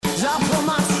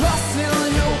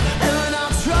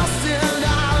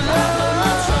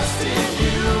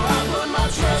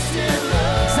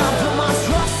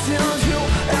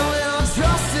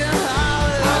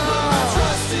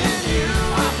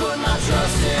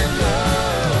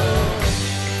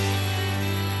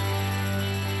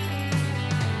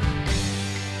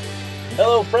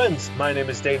friends. My name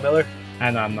is Dave Miller.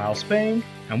 And I'm Niall Spain,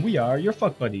 and we are your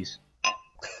fuck buddies.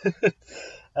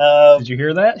 Um, Did you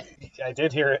hear that? I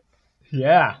did hear it.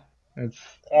 Yeah. It's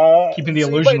keeping the so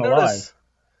illusion you might alive.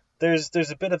 notice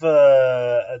there's a bit of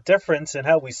a difference in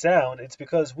how we sound. It's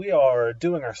because we are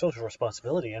doing our social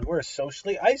responsibility and we're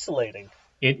socially isolating.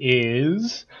 It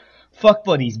is Fuck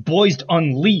Buddies, Boys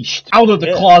Unleashed, Out of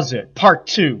the Closet, Part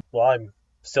 2. Well, I'm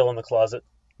still in the closet.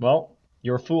 Well,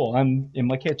 you're a fool. I'm in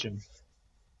my kitchen.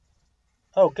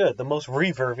 Oh, good. The most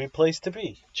reverby place to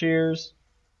be. Cheers.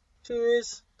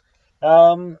 Cheers.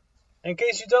 In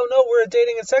case you don't know, we're a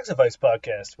dating and sex advice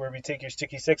podcast where we take your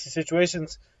sticky, sexy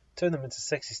situations, turn them into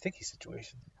sexy, sticky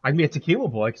situations. I'd be a tequila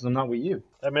boy because I'm not with you.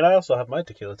 I mean, I also have my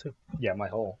tequila, too. Yeah, my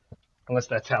whole. Unless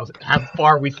that's how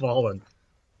far we've fallen.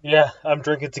 Yeah, I'm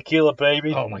drinking tequila,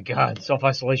 baby. Oh my god,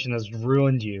 self-isolation has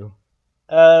ruined you.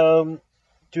 I don't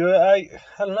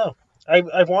know.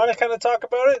 I want to kind of talk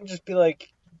about it and just be like,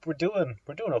 we're doing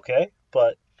okay,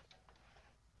 but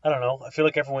I don't know. I feel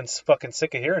like everyone's fucking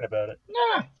sick of hearing about it.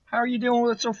 Nah, how are you dealing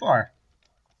with it so far?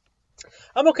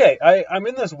 I'm okay. I'm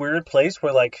in this weird place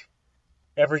where like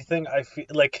everything I feel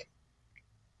like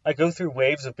I go through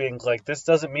waves of being like, this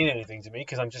doesn't mean anything to me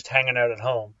because I'm just hanging out at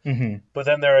home. Mm-hmm. But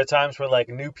then there are times where like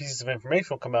new pieces of information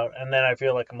will come out and then I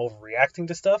feel like I'm overreacting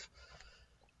to stuff.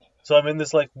 So I'm in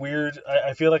this like weird,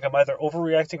 I feel like I'm either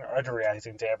overreacting or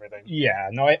underreacting to everything. Yeah,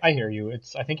 no, I hear you.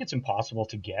 I think it's impossible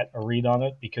to get a read on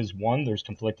it because one, there's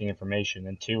conflicting information,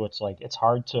 and two, it's like it's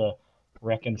hard to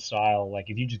reconcile. Like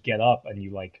if you just get up and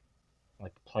you like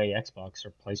play Xbox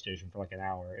or PlayStation for like an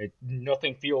hour,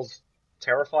 nothing feels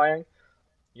terrifying.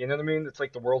 You know what I mean? It's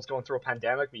like the world's going through a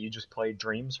pandemic, but you just play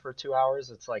Dreams for 2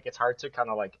 hours. It's like it's hard to kind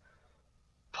of like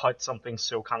put something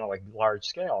so kind of like large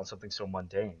scale on something so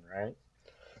mundane, right?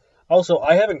 Also,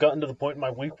 I haven't gotten to the point in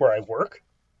my week where I work.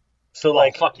 So, well,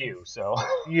 like... fuck you, so...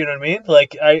 You know what I mean?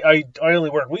 Like, I only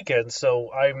work weekends, so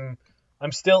I'm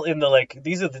still in the, like...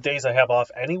 These are the days I have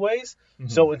off anyways. Mm-hmm.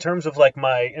 So, in terms of, like,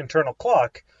 my internal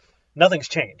clock, nothing's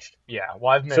changed. Yeah,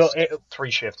 well, I've missed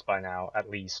 3 shifts by now, at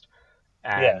least.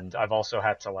 And I've also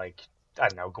had to, like, I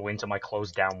don't know, go into my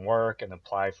closed down work and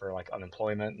apply for, like,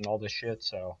 unemployment and all this shit,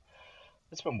 so...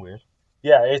 It's been weird.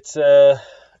 Yeah,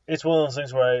 it's one of those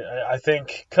things where I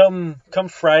think come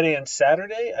Friday and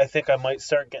Saturday, I think I might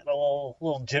start getting a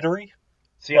little jittery.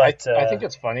 See, but, I think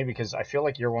it's funny because I feel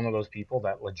like you're one of those people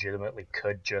that legitimately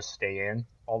could just stay in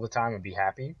all the time and be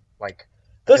happy. Like,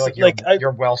 I feel like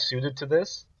you're well suited to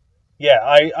this. Yeah,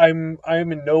 I'm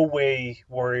in no way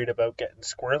worried about getting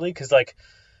squirrely because like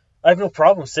I have no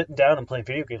problem sitting down and playing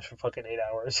video games for fucking 8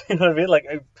 hours. You know what I mean? Like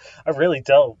I really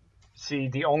don't. See,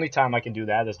 the only time I can do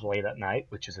that is late at night,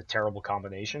 which is a terrible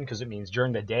combination because it means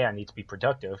during the day I need to be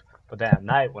productive, but then at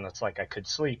night when it's like I could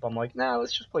sleep, I'm like, nah,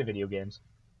 let's just play video games.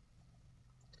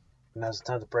 Now's the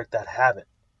time to break that habit.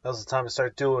 Now's the time to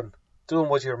start doing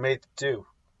what you're made to do.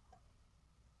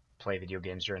 Play video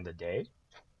games during the day?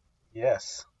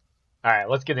 Yes. All right,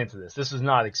 let's get into this. This is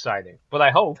not exciting, but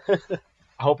I hope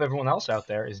everyone else out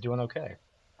there is doing okay.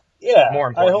 Yeah. More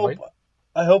importantly,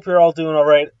 I hope you're all doing all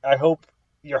right. I hope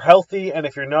you're healthy, and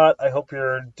if you're not, I hope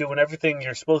you're doing everything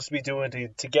you're supposed to be doing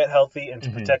to get healthy and to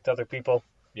protect other people.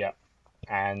 Yeah.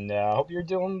 And I hope you're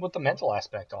dealing with the mental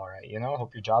aspect all right, you know? I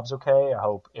hope your job's okay. I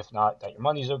hope, if not, that your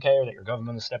money's okay or that your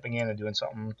government is stepping in and doing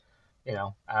something, you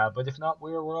know. But if not,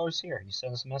 we're always here. You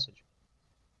send us a message.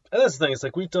 And that's the thing. It's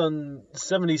like we've done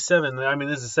 77, I mean,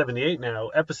 this is 78 now,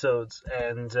 episodes,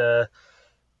 and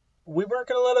we weren't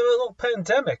going to let a little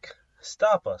pandemic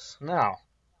stop us. No.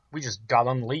 We just got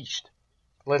unleashed.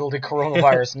 Little did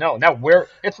coronavirus know. Now we're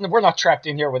not trapped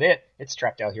in here with it. It's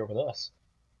trapped out here with us.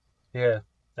 Yeah.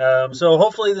 So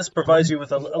hopefully this provides you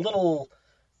with a little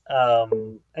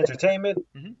entertainment.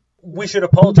 Mm-hmm. We should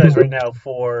apologize right now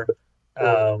for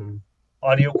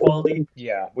audio quality.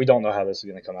 Yeah, we don't know how this is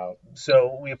going to come out.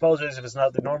 So we apologize if it's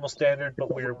not the normal standard,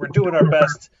 but we're doing our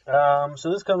best.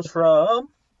 So this comes from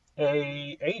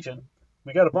a agent.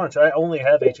 We got a bunch. I only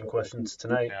have agent questions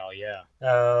tonight. Hell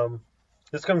yeah.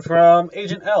 This comes from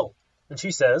Agent L, and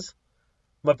she says,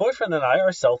 my boyfriend and I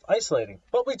are self-isolating,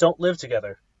 but we don't live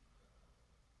together.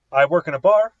 I work in a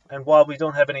bar, and while we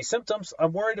don't have any symptoms,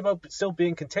 I'm worried about still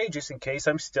being contagious in case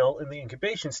I'm still in the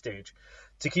incubation stage.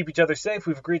 To keep each other safe,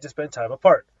 we've agreed to spend time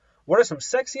apart. What are some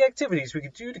sexy activities we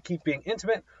could do to keep being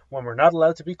intimate when we're not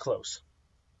allowed to be close?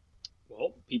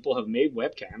 Well, people have made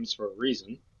webcams for a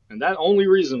reason, and that only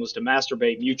reason was to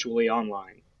masturbate mutually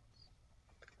online.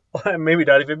 Well, maybe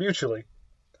not even mutually.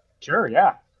 Sure,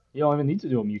 yeah. You don't even need to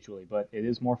do it mutually, but it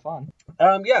is more fun.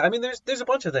 Yeah, I mean, there's a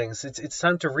bunch of things. It's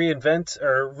time to reinvent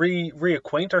or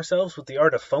reacquaint ourselves with the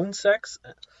art of phone sex.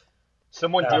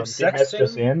 Someone did message us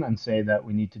Sexting. in and say that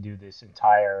we need to do this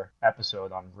entire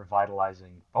episode on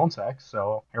revitalizing phone sex.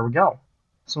 So here we go.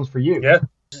 This one's for you. Yeah,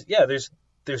 yeah. There's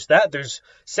that. There's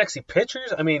sexy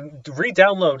pictures. I mean,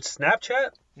 re-download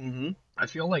Snapchat. I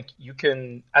feel like you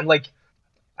can, and like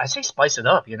I say, spice it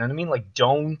up. You know what I mean? Like,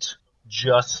 don't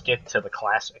just stick to the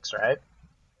classics, right?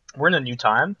 We're in a new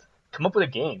time. Come up with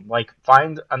a game. Like,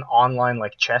 find an online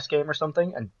like chess game or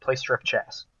something and play strip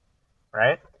chess,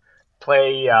 right?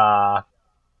 Play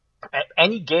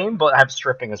any game, but have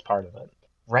stripping as part of it.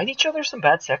 Write each other some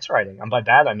bad sex writing. And by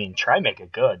bad, I mean try make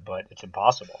it good, but it's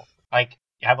impossible. Like,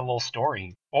 have a little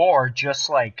story, or just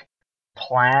like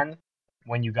plan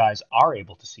when you guys are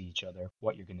able to see each other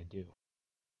what you're gonna do.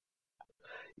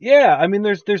 Yeah, I mean,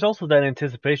 there's also that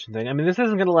anticipation thing. I mean, this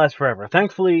isn't going to last forever.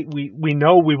 Thankfully, we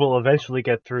know we will eventually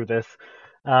get through this.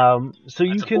 So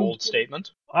you That's a can. bold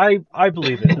statement. I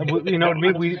believe it. You know,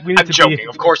 we need I'm to joking. be.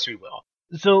 Of course we will.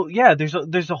 So yeah,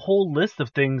 there's a whole list of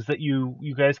things that you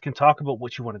guys can talk about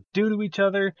what you want to do to each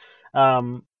other.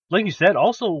 Like you said,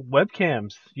 also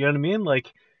webcams. You know what I mean?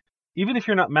 Like, even if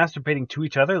you're not masturbating to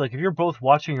each other, like if you're both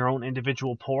watching your own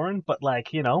individual porn, but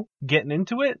like, you know, getting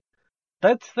into it,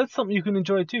 that's something you can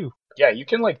enjoy too. Yeah, you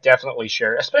can like definitely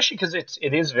share, especially because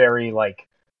it is very like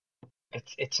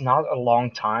it's not a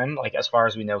long time, like as far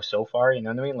as we know so far, you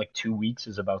know what I mean? Like 2 weeks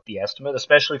is about the estimate,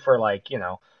 especially for like,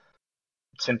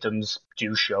 symptoms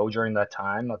do show during that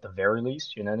time at the very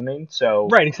least, you know what I mean? So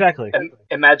Right, exactly.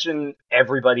 imagine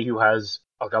everybody who has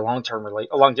like a long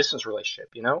distance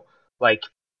relationship, like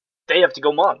they have to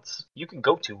go months. You can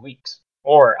go 2 weeks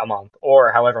or a month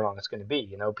or however long it's going to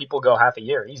be. People go half a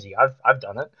year easy. I've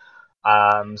done it.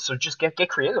 So just get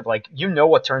creative. Like,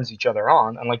 what turns each other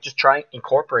on, and like just try and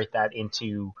incorporate that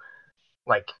into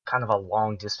like kind of a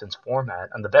long distance format.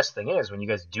 And the best thing is when you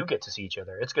guys do get to see each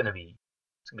other, it's gonna be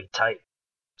tight.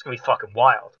 It's gonna be fucking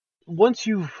wild. Once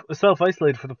you've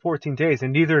self-isolated for the 14 days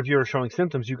and neither of you are showing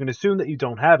symptoms, you can assume that you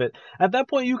don't have it. At that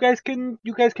point, you guys can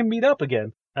meet up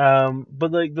again.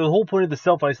 But like the whole point of the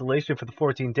self-isolation for the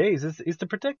 14 days is to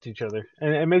protect each other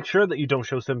and make sure that you don't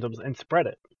show symptoms and spread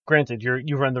it. Granted,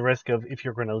 you run the risk of if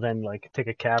you're going to then like take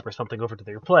a cab or something over to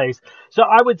their place. So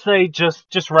I would say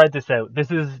just ride this out.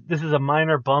 This is a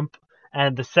minor bump,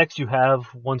 and the sex you have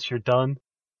once you're done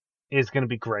is going to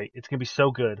be great. It's going to be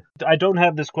so good. I don't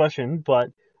have this question,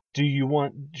 but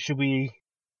should we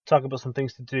talk about some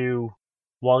things to do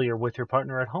while you're with your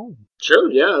partner at home? Sure,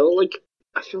 yeah. Like,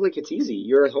 I feel like it's easy.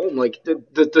 You're at home. Like,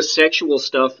 the sexual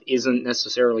stuff isn't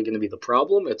necessarily going to be the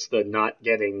problem. It's the not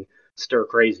getting stir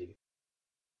crazy.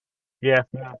 Yeah.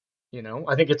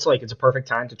 I think it's a perfect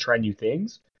time to try new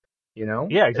things. Yeah,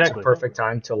 It's a exactly. perfect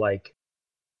time to like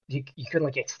you can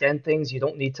like extend things. You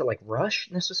don't need to like rush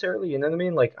necessarily. You know what I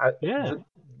mean? Like, Yeah.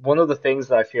 one of the things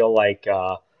that I feel like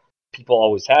people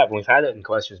always have, and we've had it in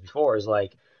questions before, is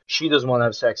like she doesn't want to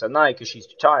have sex at night because she's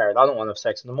too tired. I don't want to have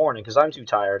sex in the morning because I'm too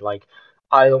tired. Like,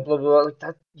 I don't blah, blah, blah, like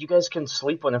that. You guys can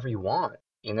sleep whenever you want.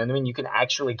 You know what I mean? You can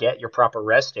actually get your proper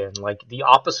rest in. Like, the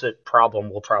opposite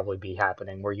problem will probably be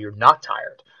happening where you're not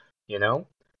tired. You know?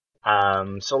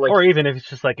 So like Or even if it's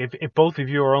just like if both of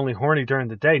you are only horny during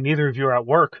the day, neither of you are at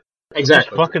work.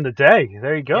 exactly. Just fucking the day.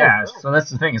 There you go. Yeah, so that's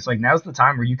the thing. It's like now's the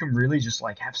time where you can really just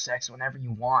like have sex whenever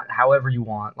you want, however you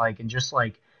want, like, and just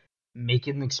like make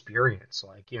it an experience.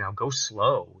 Like, go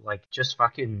slow. Like, just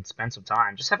fucking spend some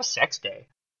time. Just have a sex day.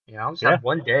 Just Yeah. have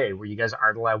one day where you guys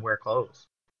aren't allowed to wear clothes.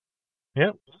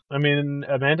 Yeah. I mean,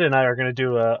 Amanda and I are gonna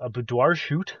do a boudoir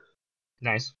shoot.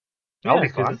 Nice. That'll Yeah, be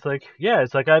because fun.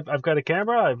 it's like I've got a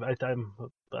camera. I'm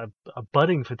a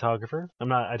budding photographer.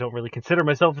 I don't really consider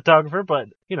myself a photographer, but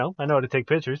I know how to take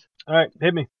pictures. All right,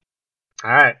 hit me.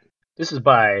 All right. This is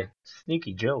by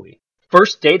Sneaky Joey.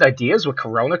 First date ideas with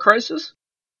Corona crisis?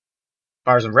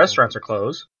 Bars and restaurants are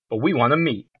closed, but we want to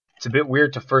meet. It's a bit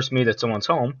weird to first meet at someone's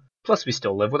home. Plus, we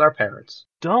still live with our parents.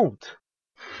 Don't.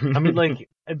 I mean, like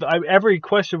every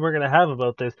question we're gonna have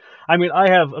about this. I mean, I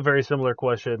have a very similar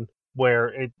question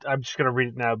where I'm just gonna read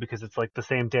it now because it's like the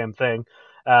same damn thing.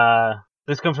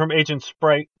 This comes from Agent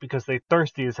Sprite because they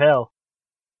thirsty as hell.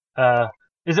 Uh,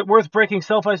 is it worth breaking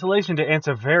self-isolation to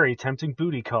answer very tempting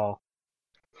booty call?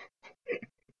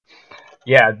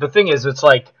 Yeah, the thing is, it's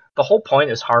like the whole point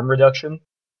is harm reduction.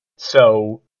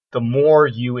 So the more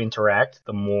you interact,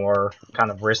 the more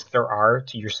kind of risk there are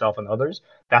to yourself and others.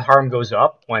 That harm goes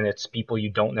up when it's people you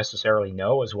don't necessarily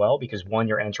know as well, because one,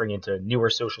 you're entering into newer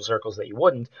social circles that you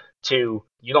wouldn't. Two,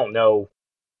 you don't know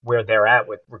where they're at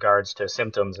with regards to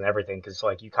symptoms and everything, because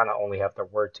like you kind of only have their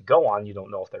word to go on. You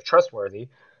don't know if they're trustworthy.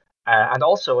 And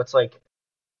also, it's like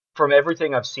from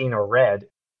everything I've seen or read,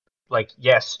 like,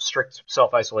 yes, strict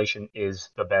self isolation is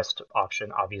the best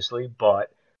option, obviously,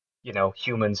 but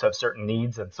humans have certain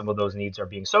needs, and some of those needs are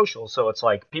being social. So it's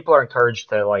like people are encouraged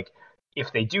to, like,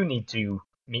 if they do need to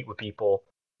meet with people,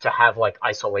 to have like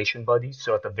isolation buddies.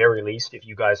 So at the very least, if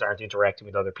you guys aren't interacting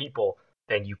with other people,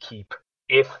 then you keep,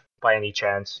 if by any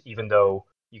chance, even though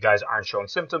you guys aren't showing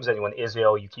symptoms, anyone is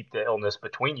ill, you keep the illness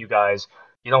between you guys.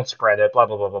 You don't spread it, blah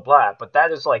blah blah blah blah. But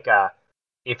that is like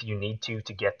if you need to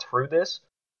get through this.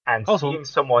 And Also, seeing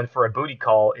someone for a booty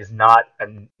call is not a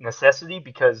necessity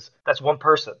because that's one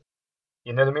person.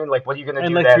 You know what I mean? Like, what are you gonna and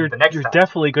do like then the next you're time?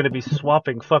 definitely going to be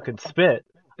swapping fucking spit,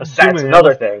 That's assuming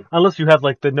another thing. unless you have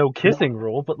like the no kissing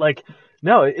rule. But like,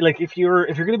 no, like if you're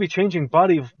going to be changing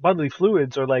bodily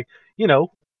fluids or like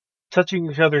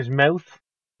touching each other's mouth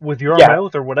with your Yeah,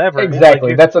 mouth or whatever, like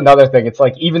exactly. That's another thing. It's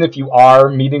like even if you are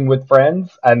meeting with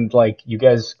friends and like you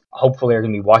guys hopefully are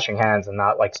gonna be washing hands and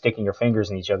not like sticking your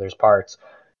fingers in each other's parts,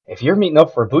 if you're meeting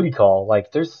up for a booty call,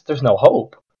 like there's no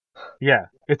hope. yeah,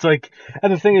 it's like,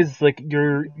 and the thing is like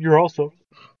you're also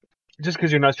just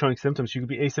because you're not showing symptoms, you could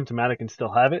be asymptomatic and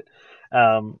still have it.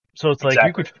 So it's like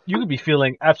Exactly. you could be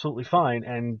feeling absolutely fine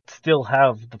and still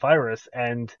have the virus,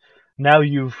 and now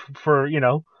you've for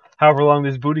however long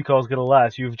this booty call is gonna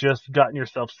last, you've just gotten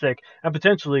yourself sick and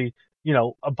potentially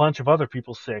a bunch of other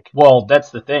people sick. Well, that's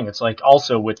the thing. It's like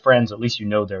also with friends, at least you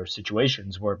know there are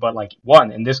situations where, but like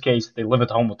one, in this case, they live at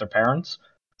home with their parents.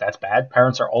 That's bad.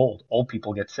 Parents are old. Old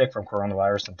people get sick from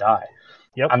coronavirus and die.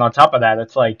 Yep. And on top of that,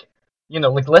 it's like,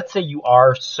 like let's say you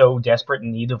are so desperate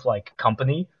in need of like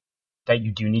company that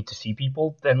you do need to see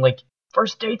people, then like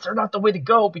first dates are not the way to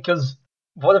go because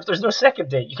what if there's no second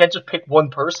date? You can't just pick one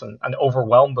person and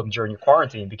overwhelm them during your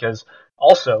quarantine because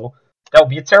also that would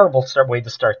be a terrible way to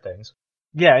start things.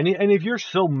 Yeah, and if you're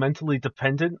so mentally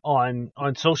dependent on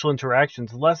social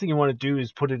interactions, the last thing you want to do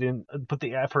is put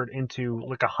the effort into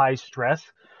like a high stress,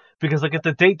 because like if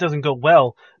the date doesn't go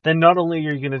well, then not only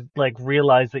are you gonna like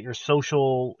realize that your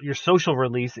social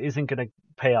release isn't gonna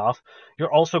pay off,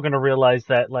 you're also gonna realize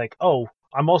that like, oh,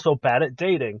 I'm also bad at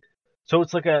dating. So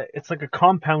it's like a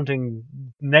compounding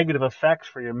negative effect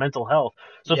for your mental health.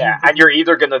 So if Yeah, you and you're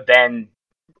either gonna then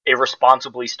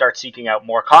irresponsibly start seeking out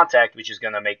more contact, which is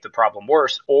gonna make the problem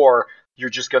worse, or you're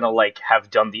just gonna like have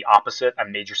done the opposite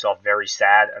and made yourself very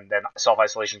sad, and then self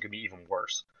isolation could be even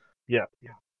worse. yeah.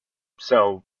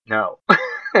 So no.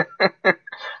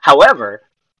 However,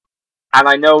 and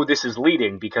I know this is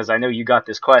leading because I know you got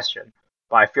this question,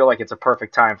 but I feel like it's a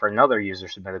perfect time for another user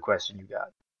submitted question you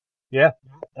got. Yeah.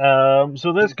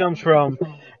 So this comes from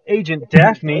Agent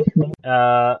Daphne.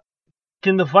 Uh,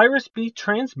 can the virus be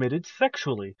transmitted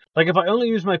sexually? Like if I only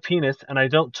use my penis and I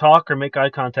don't talk or make eye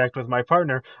contact with my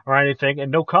partner or anything,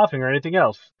 and no coughing or anything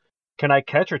else, can I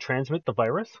catch or transmit the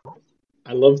virus?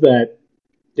 I love that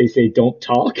they say don't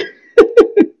talk.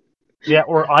 Yeah,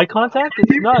 or eye contact?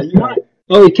 It's not.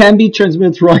 Oh, it can be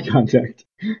transmitted through eye contact,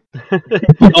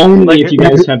 but only Like, if you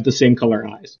guys have the same color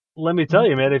eyes. let me tell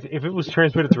you, man, if it was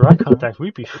transmitted through eye contact,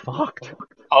 we'd be fucked.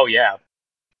 Oh yeah.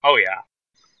 Oh yeah.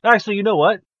 Actually, you know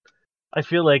what? I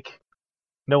feel like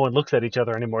no one looks at each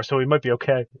other anymore, so we might be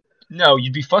okay. No,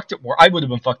 you'd be fucked at work. I would have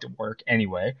been fucked at work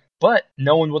anyway, but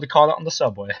no one would have caught it on the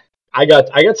subway. I got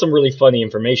some really funny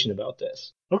information about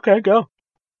this. Okay, go.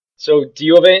 So, do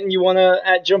you have anything you want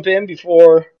to jump in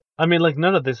before? I mean, like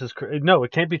none of this is no.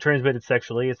 It can't be transmitted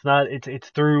sexually. It's not. It's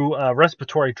through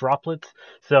respiratory droplets.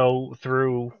 So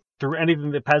through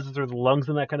anything that passes through the lungs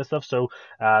and that kind of stuff. So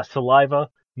saliva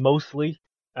mostly.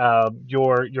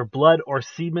 Your blood or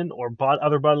semen or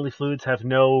other bodily fluids have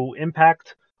no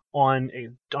impact on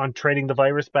trading the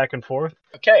virus back and forth.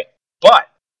 Okay, but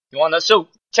you want to? So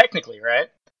technically, right?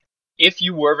 If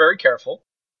you were very careful,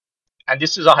 and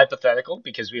this is a hypothetical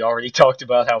because we already talked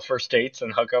about how first dates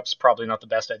and hookups probably not the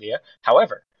best idea.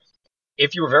 However,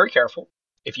 if you were very careful,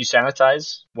 if you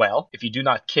sanitize well, if you do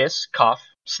not kiss, cough,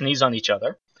 sneeze on each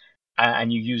other,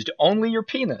 and you used only your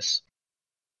penis,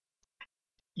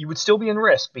 you would still be in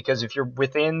risk because if you're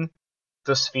within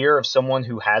the sphere of someone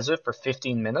who has it for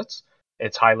 15 minutes,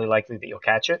 it's highly likely that you'll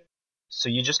catch it. So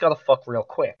you just gotta fuck real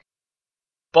quick.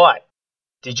 But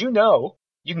did you know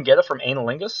you can get it from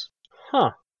analingus?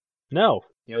 Huh? No.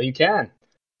 You can.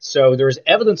 So there is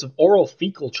evidence of oral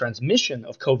fecal transmission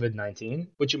of COVID-19,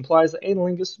 which implies that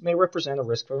analingus may represent a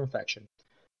risk for infection.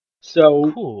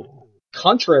 So, Cool.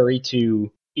 contrary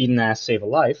to eat an ass, save a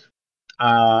life,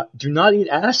 do not eat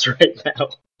ass right now.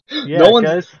 Yeah,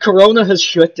 guys. Corona has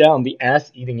shut down the ass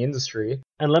eating industry.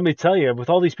 And let me tell you, with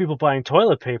all these people buying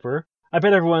toilet paper, I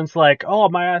bet everyone's like, "Oh,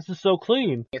 my ass is so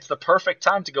clean." It's the perfect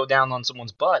time to go down on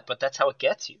someone's butt, but that's how it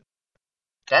gets you.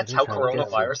 That's That how is how it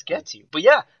gets coronavirus gets you. But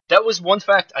yeah, that was one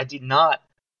fact I did not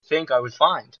think I would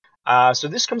find. So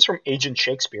this comes from Agent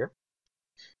Shakespeare.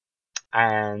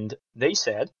 And they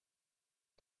said,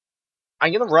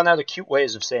 I'm going to run out of cute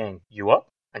ways of saying you up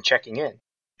and checking in.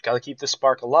 Gotta keep the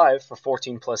spark alive for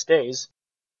 14 plus days.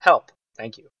 Help.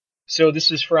 Thank you. So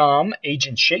this is from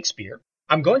Agent Shakespeare.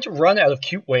 I'm going to run out of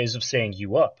cute ways of saying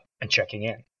you up and checking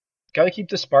in. Gotta keep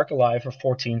the spark alive for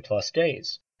 14 plus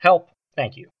days. Help.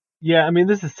 Thank you. Yeah, I mean,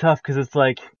 this is tough because it's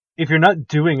like, if you're not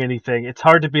doing anything, it's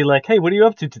hard to be like, hey, what are you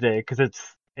up to today? Because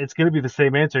it's going to be the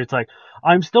same answer. It's like,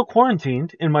 I'm still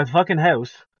quarantined in my fucking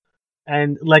house.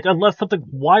 And, like, unless something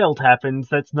wild happens,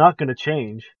 that's not going to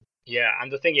change. Yeah,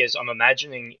 and the thing is, I'm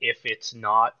imagining if it's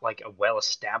not like a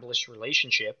well-established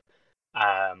relationship,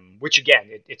 which again,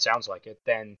 it sounds like it,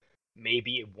 then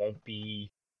maybe it won't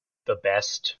be the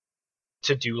best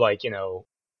to do like,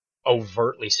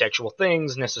 overtly sexual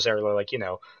things necessarily, like,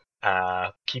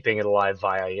 keeping it alive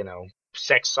via,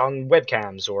 sex on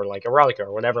webcams or like erotica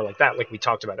or whatever like that, like we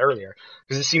talked about earlier.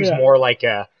 Because it seems more like,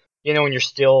 when you're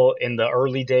still in the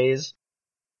early days,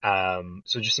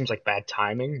 so it just seems like bad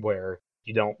timing where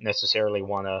you don't necessarily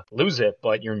want to lose it,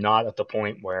 but you're not at the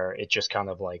point where it just kind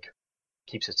of like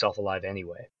keeps itself alive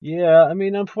anyway. Yeah, I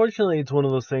mean, unfortunately, it's one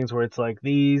of those things where it's like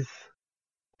the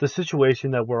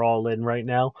situation that we're all in right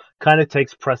now kind of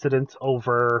takes precedence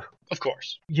over, of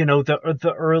course,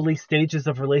 the early stages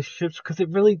of relationships, because it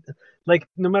really, like,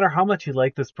 no matter how much you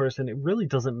like this person, it really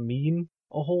doesn't mean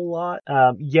a whole lot.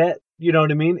 Yet, you know what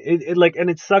I mean? It like,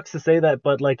 and it sucks to say that,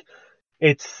 but like,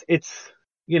 it's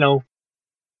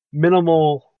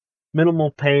minimal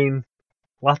pain,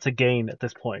 lots of gain at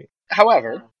this point.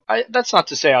 However, that's not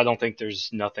to say I don't think there's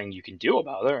nothing you can do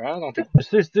about it. I don't think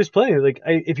there's plenty. Like,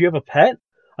 if you have a pet,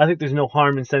 I think there's no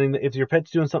harm in sending. If your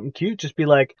pet's doing something cute, just be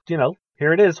like,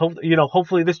 here it is.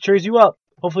 Hopefully this cheers you up.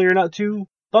 Hopefully you're not too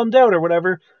bummed out or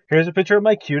whatever. Here's a picture of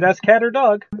my cute ass cat or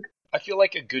dog. I feel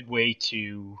like a good way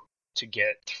to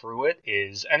get through it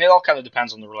is, and it all kind of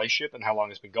depends on the relationship and how long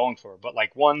it's been going for, but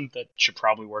like one that should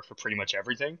probably work for pretty much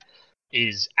everything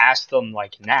is ask them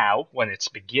like now when it's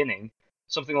beginning,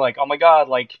 something like, oh my god,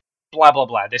 like blah blah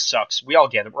blah, this sucks, we all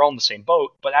get it, we're all in the same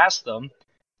boat, but ask them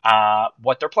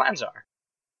what their plans are.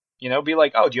 Be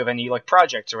like, oh, do you have any like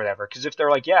projects or whatever? Because if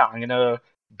they're like, yeah, I'm gonna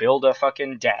build a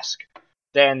fucking desk,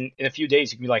 then in a few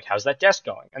days you can be like, how's that desk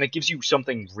going? And it gives you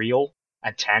something real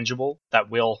and tangible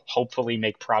that will hopefully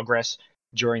make progress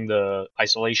during the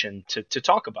isolation to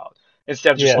talk about,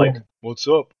 instead of just like, what's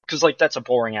up? Because like that's a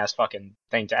boring ass fucking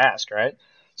thing to ask, right?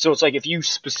 So it's like, if you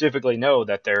specifically know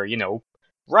that they're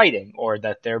writing or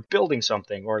that they're building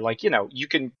something, or like you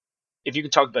can, if you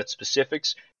can talk about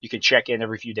specifics, you can check in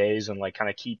every few days and like kind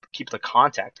of keep the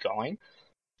contact going.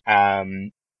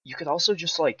 You could also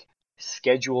just like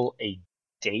schedule a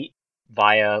date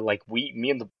via like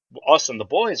us and the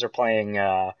boys are playing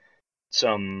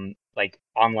some like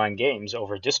online games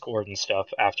over Discord and stuff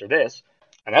after this,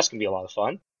 and that's gonna be a lot of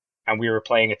fun. And we were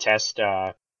playing a test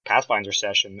Pathfinder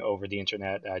session over the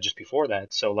internet just before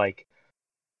that, so like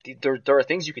there are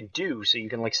things you can do so you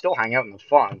can like still hang out and have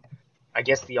fun. I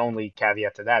guess the only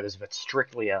caveat to that is if it's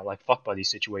strictly a like fuck buddy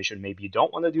situation, maybe you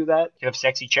don't want to do that. You have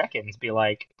sexy check-ins, be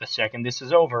like, the second this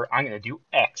is over, I'm gonna do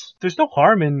X. There's no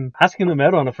harm in asking them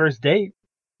out on a first date.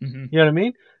 Mm-hmm. You know what I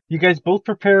mean? You guys both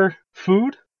prepare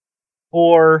food,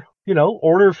 or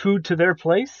order food to their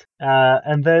place,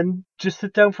 and then just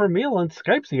sit down for a meal on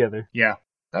Skype together. Yeah,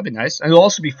 that'd be nice. And it'll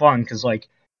also be fun because like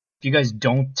if you guys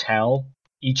don't tell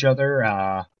each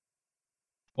other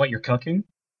what you're cooking,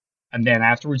 and then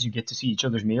afterwards you get to see each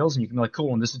other's meals, and you can be like,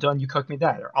 cool, when this is done, you cook me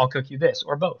that, or I'll cook you this,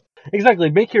 or both. Exactly.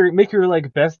 Make your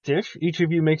like best dish. Each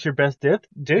of you makes your best dish,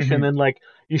 mm-hmm. And then like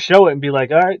you show it and be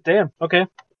like, all right, damn, okay,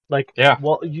 like, yeah,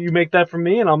 well, you make that for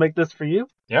me, and I'll make this for you.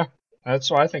 Yeah,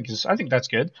 that's what I think that's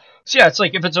good. So yeah, it's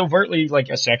like if it's overtly like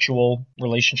a sexual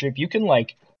relationship, you can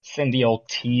like send the old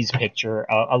tease picture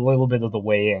a little bit of the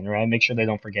way in, right? Make sure they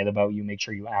don't forget about you. Make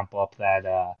sure you amp up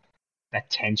that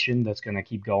tension that's gonna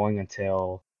keep going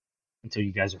until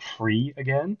you guys are free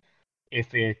again.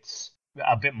 If it's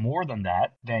a bit more than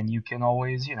that, then you can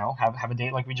always, have a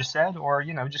date like we just said, or,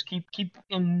 just keep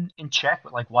in check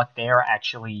with like what they're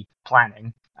actually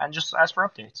planning and just ask for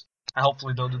updates. And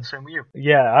hopefully they'll do the same with you.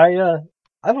 Yeah,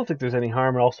 I don't think there's any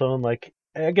harm also in like,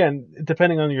 again,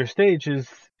 depending on your stage is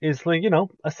like,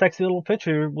 a sexy little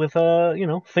picture with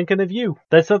thinking of you.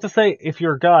 That's not to say if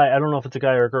you're a guy, I don't know if it's a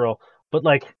guy or a girl, but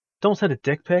like, don't send a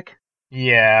dick pic.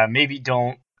 Yeah, maybe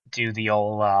don't do the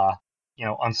old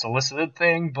unsolicited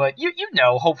thing, but you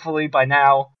hopefully by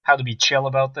now how to be chill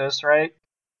about this, right?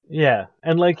 Yeah,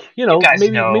 and like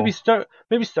maybe start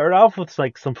off with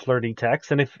like some flirty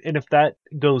text, and if that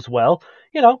goes well,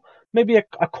 maybe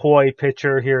a coy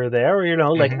picture here or there,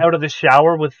 or like mm-hmm. out of the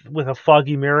shower with a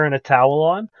foggy mirror and a towel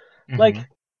on, mm-hmm. like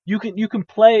you can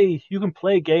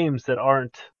play games that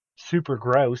aren't super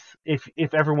gross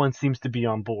if everyone seems to be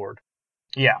on board.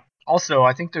 Yeah. Also,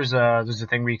 I think there's a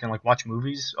thing where you can like watch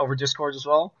movies over Discord as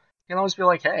well. You can always be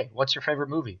like, hey, what's your favorite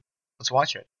movie? Let's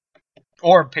watch it.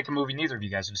 Or pick a movie neither of you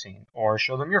guys have seen, or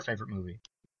show them your favorite movie.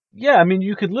 Yeah, I mean,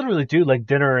 you could literally do like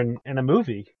dinner and a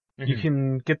movie. You Hmm.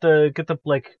 can get the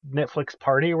like Netflix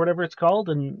party or whatever it's called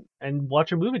and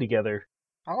watch a movie together.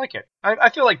 I like it. I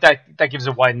feel like that gives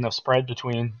a wide enough spread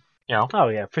between, you know. Oh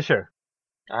yeah, for sure.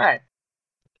 All right,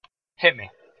 hit me.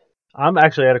 I'm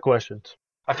actually out of questions.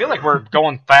 I feel like we're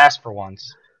going fast for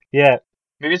once. Yeah,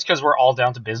 Maybe it's because we're all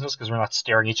down to business because we're not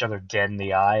staring each other dead in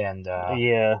the eye. And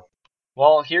yeah.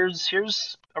 well, here's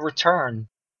a return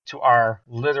to our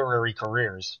literary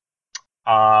careers.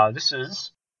 This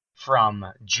is from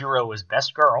Jiro is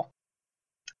Best Girl.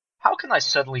 How can I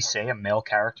suddenly say a male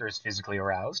character is physically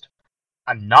aroused?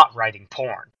 I'm not writing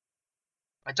porn.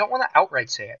 I don't want to outright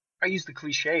say it. I use the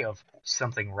cliche of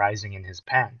something rising in his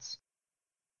pants.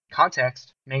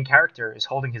 Context: main character is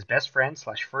holding his best friend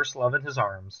slash first love in his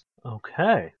arms.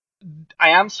 Okay. I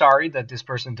am sorry that this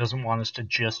person doesn't want us to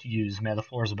just use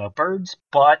metaphors about birds,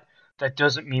 but that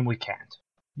doesn't mean we can't.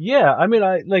 Yeah, I mean,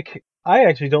 I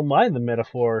actually don't mind the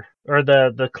metaphor or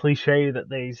the cliche that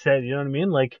they said. You know what I mean?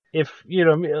 Like if you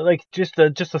know, like just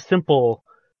a simple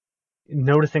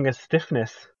noticing a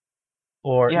stiffness,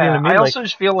 or you know what Yeah, I I mean? Like also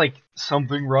just feel like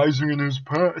something rising in his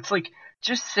pants. It's like,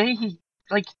 just say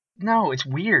like, no, it's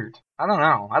weird. I don't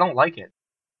know. I don't like it.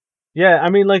 yeah, I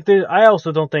mean, like I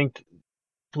also don't think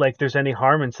like there's any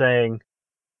harm in saying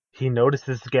he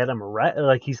notices to get him erect,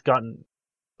 like he's gotten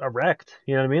erect.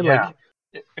 You know what I mean? Yeah.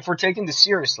 Like, If we're taking this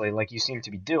seriously, like you seem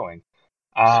to be doing,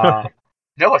 uh,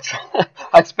 no, it's.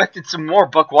 I expected some more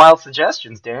Buck Wild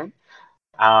suggestions, Dan.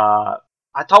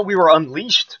 I thought we were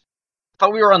unleashed. I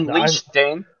thought we were I unleashed,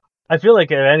 Dane. I feel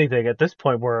like if anything at this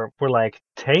point we're like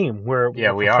tame. Yeah, We're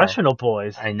we are. professional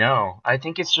boys. I know. I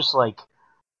think it's just like,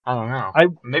 I don't know.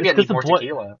 Maybe It's I because need the more boy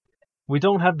tequila. we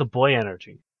don't have the boy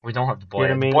energy. We don't have the You know boy.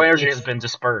 what I The mean? boy energy has It's been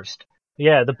dispersed.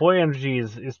 yeah, the boy energy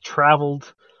is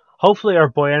traveled. Hopefully, our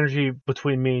boy energy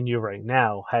between me and you right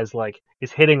now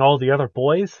is hitting all the other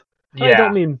boys. I don't Yeah,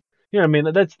 mean you know what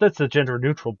I mean that's the gender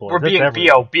neutral we're boys. That's being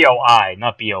everyone. BOI,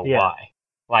 not Yeah, BOY.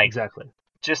 Like, exactly.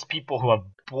 just people who have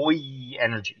boy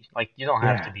energy. Like, Yeah, you don't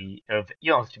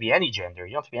have to be any gender.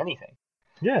 You don't have to be anything.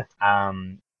 yeah.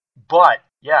 Um, but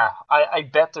yeah, I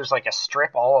bet there's like a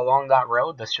strip all along that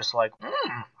road that's just like,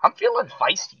 I'm feeling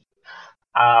feisty.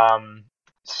 Um,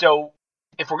 so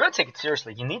if we're gonna take it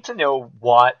seriously, you need to know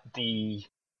what the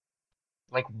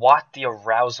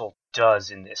arousal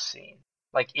does in this scene.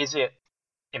 Like, is it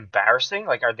embarrassing?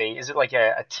 Like, is it like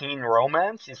a teen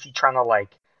romance? Is he trying to like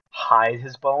hide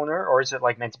his boner, or is it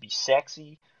like meant to be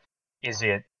sexy? Is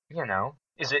it,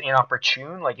 is it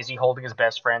inopportune? Like, is he holding his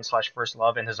best friend slash first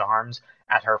love in his arms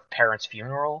at her parents'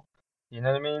 funeral? You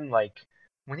know what I mean? Like,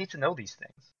 we need to know these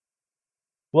things.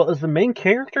 Well, is the main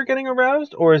character getting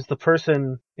aroused, or is the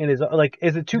person in his like?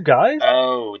 Is it two guys?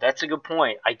 Oh, that's a good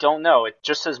point. I don't know. It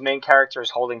just says main character is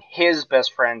holding his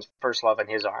best friend's first love in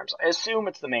his arms. I assume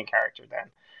it's the main character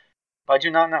then, but I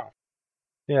do not know.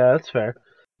 Yeah, that's fair.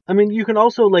 I mean, you can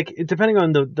also like depending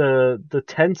on the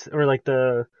tense or like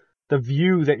the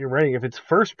view that you're writing. If it's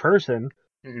first person,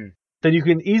 Hmm. then you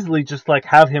can easily just like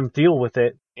have him deal with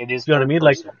it. It is You know what I third mean?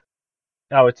 Like, person.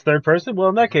 oh, it's third person. Well,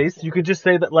 in that Hmm. case, you could just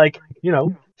say that like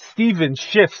Steven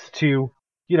shifts to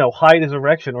hide his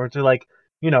erection or to like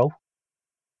you know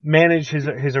manage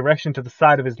his erection to the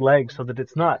side of his leg so that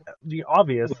it's not the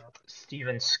obvious.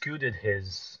 Steven scooted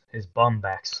his bum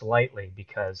back slightly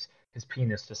because his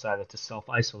penis decided to self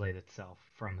isolate itself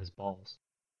from his balls.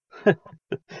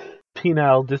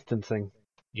 Penile distancing.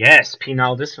 Yes,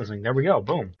 penile distancing. There we go.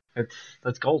 Boom.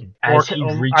 That's golden. Or As he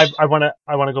I reached I want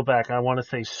to go back. I want to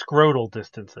say scrotal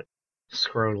distancing.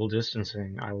 scrotal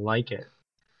distancing, I like it.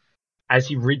 As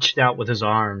he reached out with his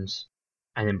arms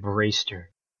and embraced her,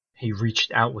 he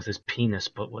reached out with his penis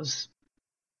but was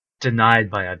denied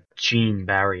by a gene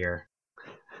barrier,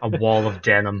 a wall of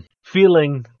denim.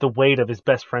 Feeling the weight of his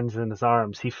best friends in his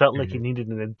arms, he felt like he Mhm. needed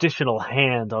an additional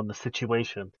hand on the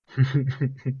situation.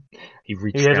 He You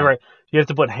reached have to out. write. You have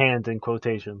to put "hand" in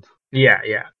quotations. Yeah,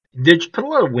 yeah. Did you put a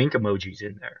lot of wink emojis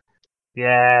in there?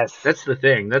 Yes. That's the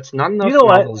thing. That's not You enough know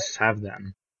what? novels have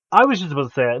them. I was just about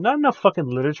to say it. Not enough fucking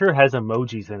literature has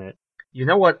emojis in it. You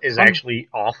know what is Some actually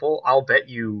awful? I'll bet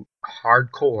you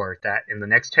hardcore that in the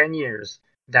next 10 years,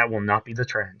 that will not be the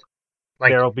trend.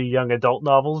 Like, There'll be young adult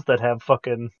novels that have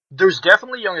fucking. there's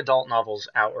definitely young adult novels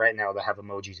out right now that have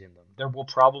emojis in them. There will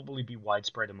probably be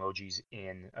widespread emojis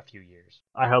in a few years.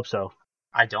 I hope so.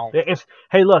 I don't.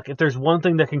 Hey, look, if there's one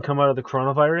thing that can come out of the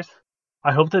coronavirus,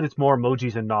 I hope that it's more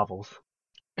emojis and novels.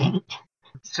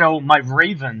 So my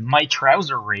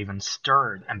trouser raven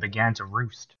stirred and began to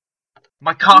roost.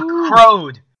 My cock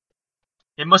crowed.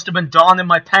 It must have been dawn in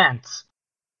my pants.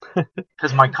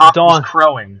 Because my cock was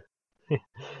crowing.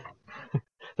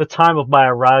 The time of my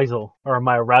arousal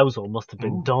must have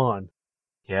been dawn.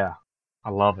 Yeah,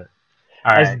 I love it.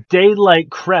 As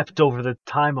daylight crept over the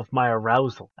time of my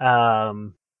arousal. Yeah,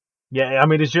 I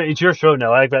mean, it's your show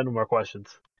now. I've got no more questions.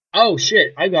 Oh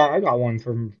shit! I got one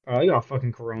from I got a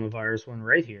fucking coronavirus one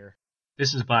right here.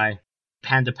 This is by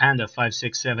Panda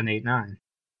 56789.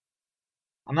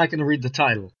 I'm not gonna read the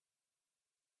title.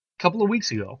 A couple of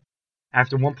weeks ago,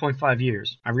 after 1.5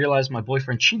 years, I realized my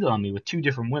boyfriend cheated on me with 2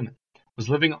 different women, was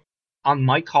living on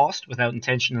my cost without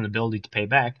intention and ability to pay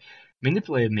back,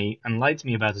 manipulated me, and lied to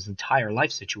me about his entire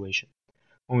life situation.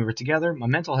 When we were together, my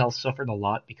mental health suffered a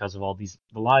lot because of all the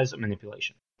lies and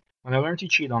manipulation. When I learned he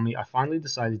cheated on me, I finally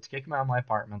decided to kick him out of my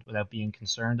apartment without being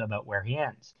concerned about where he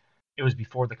ends. It was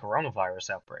before the coronavirus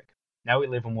outbreak. Now we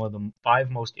live in one of the 5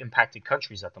 most impacted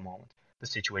countries at the moment. The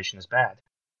situation is bad.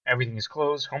 Everything is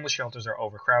closed, homeless shelters are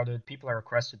overcrowded, people are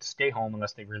requested to stay home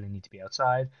unless they really need to be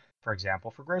outside, for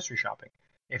example, for grocery shopping.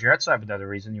 If you're outside without a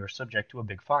reason, you are subject to a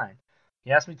big fine.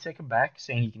 He asked me to take him back,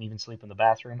 saying he can even sleep in the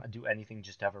bathroom and do anything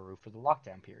just to have a roof for the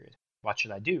lockdown period. What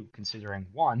should I do, considering,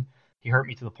 1, he hurt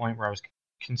me to the point where I was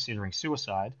considering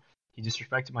suicide, he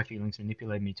disrespected my feelings,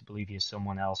 manipulated me to believe he is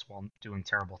someone else while doing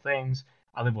terrible things,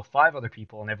 I live with 5 other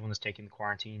people and everyone is taking the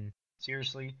quarantine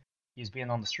seriously, he is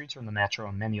being on the streets or in the metro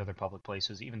and many other public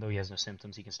places, even though he has no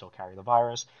symptoms, he can still carry the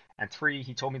virus, and 3,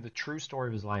 he told me the true story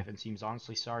of his life and seems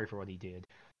honestly sorry for what he did.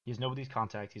 He has nobody's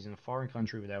contact, he's in a foreign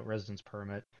country without residence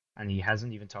permit, and he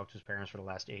hasn't even talked to his parents for the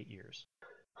last 8 years.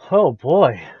 Oh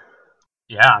boy.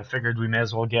 Yeah, I figured we may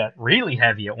as well get really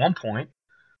heavy at one point.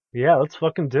 Yeah, let's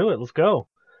fucking do it. Let's go.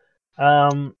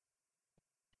 Here's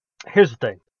the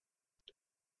thing.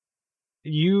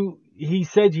 He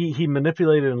said he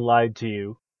manipulated and lied to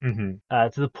you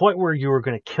to the point where you were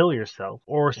going to kill yourself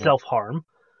or self-harm.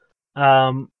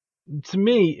 To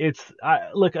me,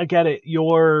 look, I get it.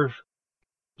 You're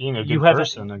being a good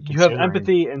person. You have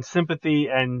empathy and sympathy,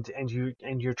 and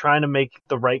you're trying to make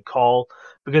the right call,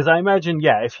 because I imagine,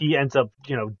 if he ends up,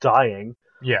 dying,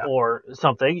 or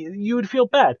something, you would feel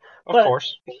bad. Of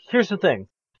course. Here's the thing: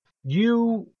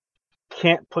 you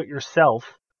can't put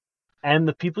yourself and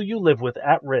the people you live with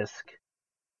at risk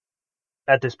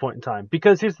at this point in time.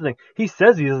 Because here's the thing: he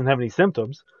says he doesn't have any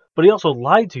symptoms, but he also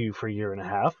lied to you for a year and a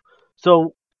half.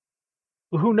 So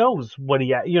who knows what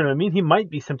you know what I mean? He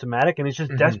might be symptomatic and he's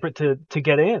just desperate to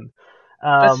get in.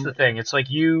 That's the thing. It's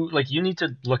like you need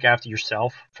to look after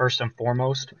yourself first and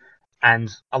foremost.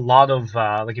 And a lot of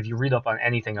if you read up on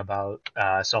anything about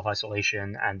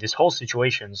self-isolation and this whole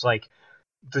situation, it's like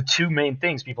the 2 main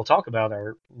things people talk about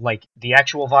are like the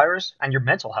actual virus and your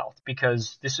mental health,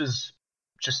 because this is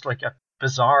just like a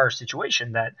bizarre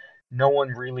situation that no one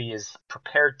really is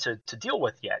prepared to deal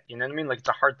with yet. You know what I mean? Like, it's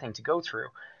a hard thing to go through.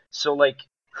 So, like,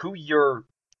 who you're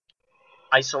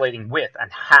isolating with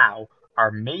and how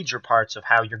are major parts of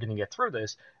how you're going to get through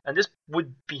this. And this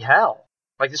would be hell.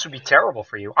 Like, this would be terrible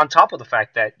for you, on top of the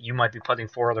fact that you might be putting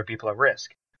 4 other people at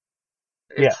risk.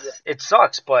 It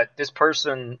sucks, but this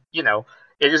person, it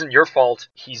isn't your fault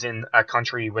he's in a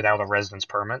country without a residence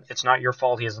permit. It's not your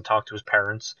fault he hasn't talked to his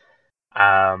parents.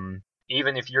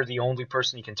 Even if you're the only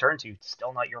person he can turn to, it's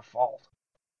still not your fault.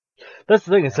 That's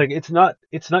the thing. It's like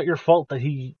it's not your fault that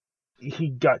he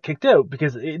got kicked out,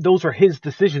 because those are his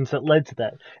decisions that led to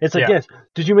that. It's like, yes,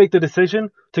 did you make the decision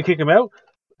to kick him out?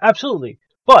 Absolutely.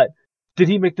 But did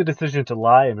he make the decision to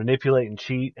lie and manipulate and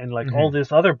cheat and all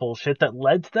this other bullshit that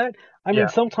led to that? I mean,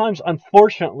 sometimes,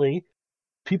 unfortunately,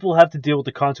 people have to deal with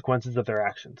the consequences of their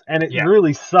actions. And it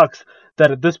really sucks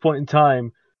that at this point in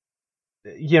time,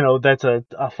 that's a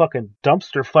fucking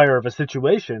dumpster fire of a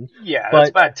situation. Yeah,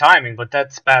 that's bad timing, but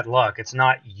that's bad luck. It's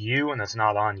not you, and it's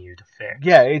not on you to fix.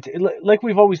 Yeah, like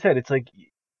we've always said, it's like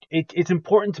it's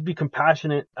important to be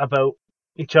compassionate about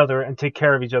each other and take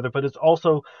care of each other, but it's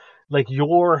also like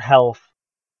your health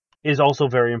is also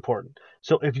very important.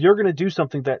 So if you're going to do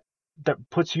something that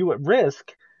puts you at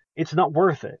risk, it's not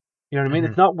worth it. You know what I mean?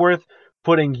 It's not worth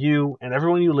putting you and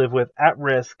everyone you live with at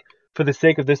risk for the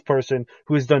sake of this person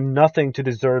who has done nothing to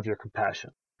deserve your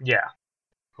compassion. Yeah.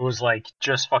 Who was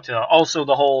just fucked it up. Also,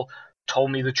 the whole told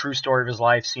me the true story of his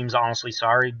life, seems honestly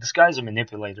sorry. This guy's a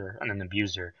manipulator and an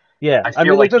abuser. Yeah. I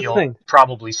feel like he'll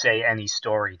probably say any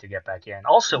story to get back in.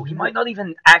 Also, he might not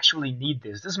even actually need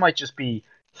this. This might just be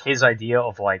his idea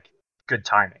of good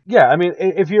timing. Yeah, I mean,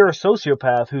 if you're a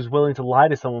sociopath who's willing to lie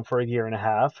to someone for a year and a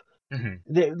half,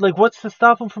 Like, what's to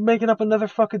stop them from making up another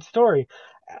fucking story?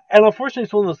 And unfortunately,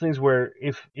 it's one of those things where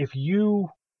if you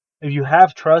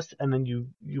have trust and then you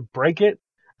break it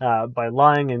by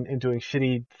lying and doing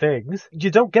shitty things,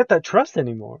 you don't get that trust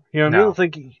anymore. You know what I mean? No, It's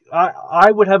like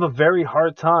I would have a very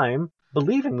hard time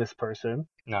believing this person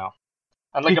no.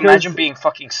 And like, imagine because being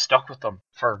fucking stuck with them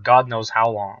for God knows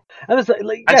how long. and it's like And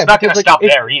yeah, it's not because gonna like stop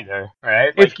there either,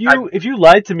 right? Like, if you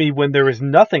lied to me when there was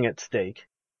nothing at stake,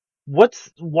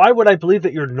 why would I believe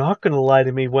that you're not going to lie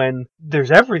to me when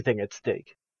there's everything at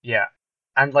stake? yeah.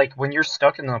 And like, when you're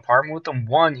stuck in an apartment with them,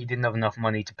 one, he didn't have enough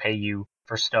money to pay you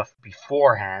for stuff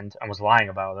beforehand and was lying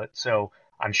about it. So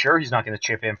I'm sure he's not going to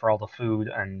chip in for all the food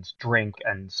and drink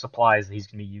and supplies that he's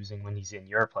going to be using when he's in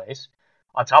your place.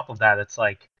 On top of that, it's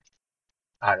like,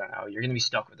 I don't know, you're going to be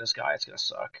stuck with this guy. It's going to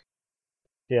suck.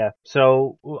 Yeah.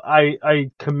 So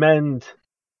I commend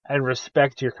and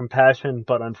respect your compassion,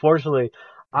 but unfortunately,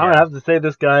 I'm gonna Yeah. have to say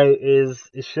this guy is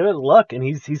shit at luck, and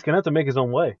he's gonna have to make his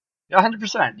own way. Yeah,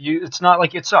 100%. It's not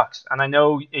like it sucks. And I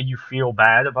know you feel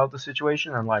bad about the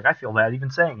situation, and like, I feel bad even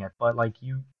saying it, but like,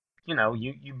 you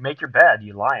make your bed,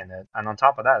 you lie in it. And on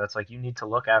top of that, it's like, you need to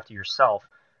look after yourself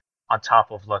on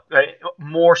top of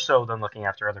more so than looking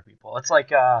after other people. It's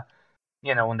like,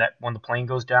 when the plane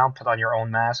goes down, put on your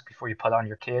own mask before you put on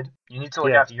your kid. You need to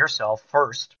look Yeah. after yourself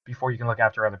first before you can look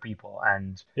after other people.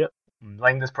 And Yep.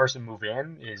 letting this person move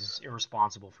in is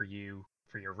irresponsible for you,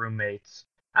 for your roommates,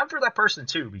 and for that person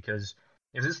too. Because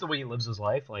if this is the way he lives his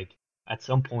life, like, at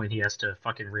some point he has to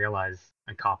fucking realize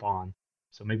and cop on.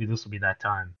 So maybe this will be that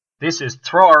time. This is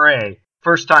Throw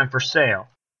first time for sale.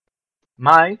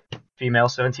 My female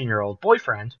 17-year-old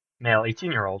boyfriend, male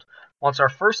 18-year-old, wants our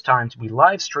first time to be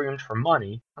live streamed for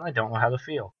money, and I don't know how to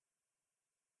feel.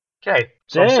 Okay,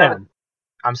 so Damn.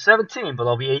 I'm 17, but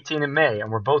I'll be 18 in May,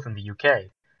 and we're both in the UK.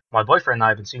 My boyfriend and I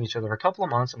have been seeing each other for a couple of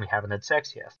months, and we haven't had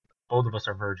sex yet. Both of us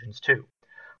are virgins, too.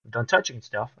 We've done touching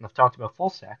stuff, and I've talked about full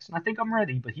sex, and I think I'm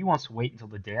ready, but he wants to wait until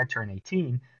the day I turn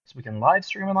 18 so we can live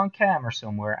stream it on cam or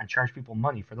somewhere and charge people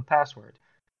money for the password.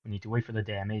 We need to wait for the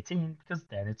day I'm 18, because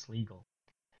then it's legal.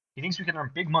 He thinks we can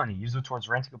earn big money, use it towards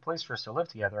renting a place for us to live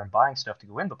together and buying stuff to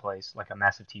go in the place, like a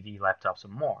massive TV, laptops,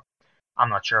 and more. I'm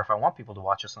not sure if I want people to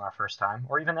watch us on our first time,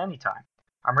 or even any time.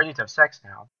 I'm ready to have sex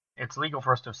now. It's legal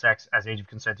for us to have sex as age of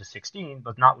consent is 16,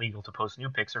 but not legal to post new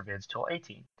pics or vids till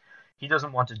 18. He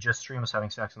doesn't want to just stream us having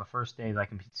sex on the first day that I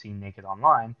can be seen naked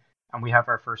online, and we have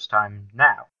our first time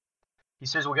now. He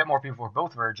says we'll get more people who are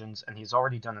both virgins, and he's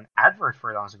already done an advert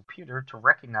for it on his computer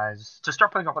to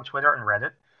start putting up on Twitter and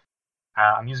Reddit.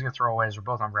 I'm using a throwaway as we're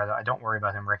both on Reddit. I don't worry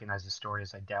about him recognizing the story,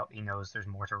 as I doubt he knows there's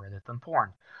more to Reddit than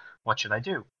porn. What should I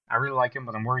do? I really like him,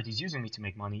 but I'm worried he's using me to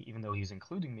make money, even though he's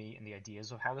including me in the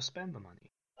ideas of how to spend the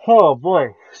money. Oh boy.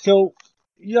 So,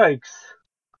 yikes.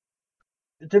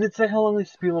 Did it say how long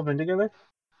these people have been together?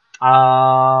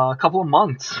 A couple of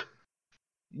months.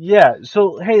 Yeah.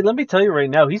 So hey, let me tell you right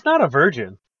now, he's not a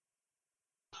virgin,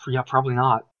 Yeah, probably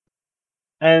not.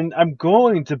 and I'm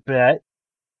going to bet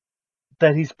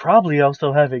that he's probably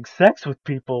also having sex with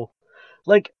people.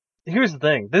 Like, here's the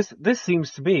thing. This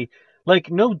seems to be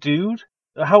like no dude.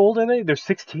 How old are they? They're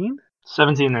 16?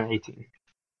 17 and 18.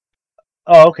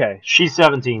 Oh, okay. She's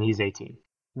 17, he's 18.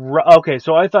 Okay,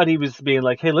 so I thought he was being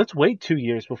like, "Hey, let's wait 2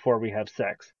 years before we have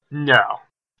sex." No.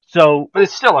 So, But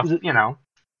it's still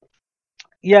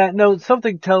yeah, no,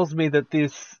 something tells me that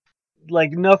this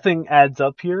like nothing adds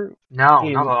up here No, not at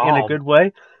in a all. good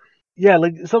way. Yeah,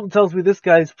 like something tells me this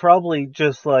guy's probably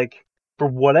just like for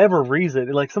whatever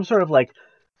reason, like some sort of like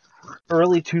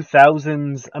early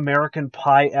 2000s American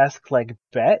Pie-esque like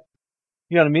bet.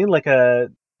 You know what I mean? Like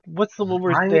what's the one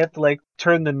where they Right? have to like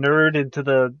turn the nerd into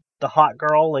the hot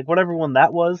girl, like whatever one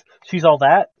that was. She's all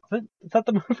that. Is that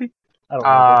the movie? I don't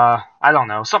remember. I don't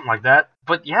know, something like that.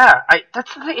 But yeah,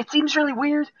 that's the thing. It seems really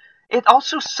weird. It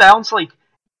also sounds like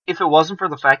if it wasn't for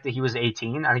the fact that he was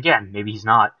 18, and again, maybe he's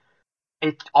not,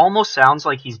 it almost sounds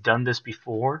like he's done this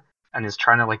before and is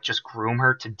trying to like just groom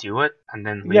her to do it and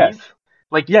then Yes. leave.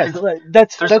 Like, Yes,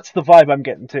 that's the vibe I'm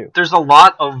getting too. there's a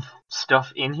lot of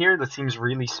stuff in here that seems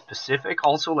really specific.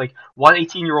 Also, like, what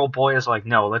 18-year-old boy is like,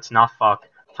 no, let's not fuck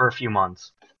for a few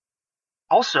months.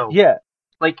 Also, Yeah.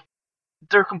 like,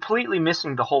 they're completely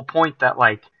missing the whole point that,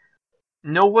 like,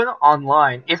 no one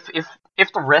online, if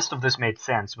the rest of this made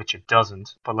sense, which it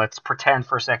doesn't, but let's pretend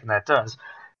for a second that it does,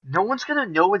 no one's gonna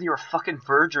know whether you're a fucking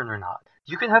virgin or not.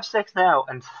 You can have sex now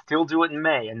and still do it in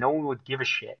May, and no one would give a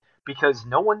shit. Because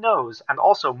no one knows, and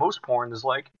also most porn is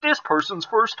like, this person's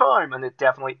first time, and it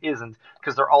definitely isn't,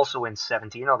 because they're also in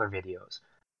 17 other videos.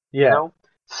 Yeah. You know?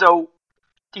 So,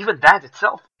 even that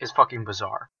itself is fucking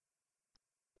bizarre.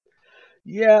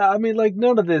 Yeah, I mean, like,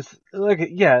 none of this, like,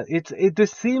 yeah,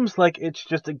 this seems like it's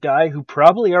just a guy who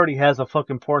probably already has a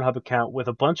fucking Pornhub account with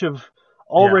a bunch of Yeah.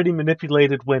 already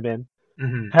manipulated women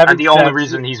And having the only sex.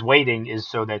 reason he's waiting is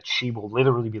so that she will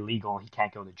literally be legal and he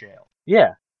can't go to jail.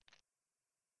 Yeah,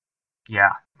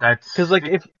 Yeah, because that's like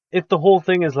if the whole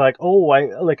thing is like, oh,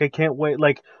 I can't wait,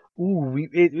 like, ooh,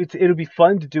 it'll be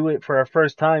fun to do it for our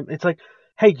first time. It's like,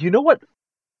 hey, you know what?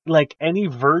 Like any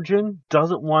virgin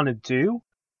doesn't want to do?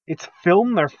 It's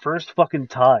film their first fucking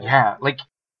time. yeah. Like,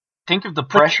 think of the Like,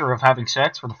 pressure of having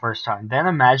sex for the first time. Then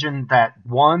imagine that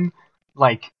one,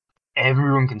 like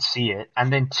everyone can see it,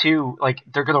 and then two, like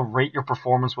they're gonna rate your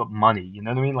performance with money. You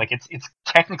know what I mean? Like it's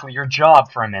technically your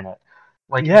job for a minute.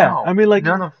 Like yeah, I no, mean, like,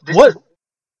 none of this what? is.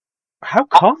 How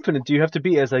confident do you have to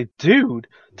be as a dude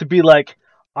to be like,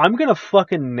 I'm gonna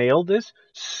fucking nail this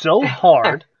so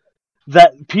hard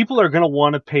that people are gonna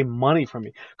want to pay money for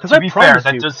me? Because To I be fair, promise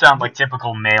that you, does sound like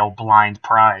typical male blind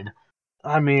pride.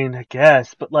 I mean, I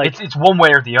guess, but like, It's one way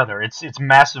or the other. It's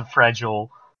massive, fragile,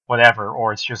 whatever,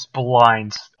 or it's just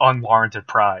blind, unwarranted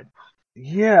pride.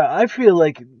 yeah, I feel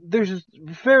like there's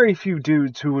very few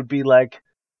dudes who would be like,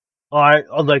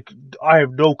 like I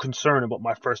have no concern about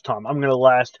my first time. I'm gonna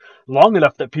last long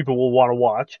enough that people will want to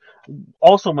watch.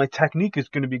 Also, my technique is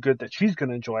gonna be good that she's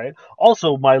gonna enjoy it.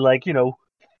 Also, my like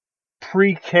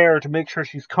pre-care to make sure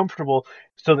she's comfortable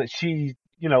so that she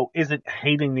isn't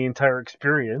hating the entire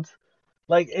experience.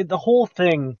 Like the whole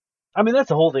thing. I mean, that's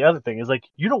the whole the other thing is like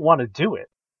you don't want to do it.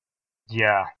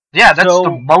 Yeah. Yeah, that's the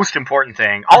So most important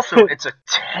thing. Also, it's a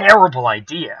terrible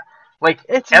idea. Like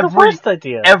it's the worst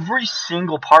idea. every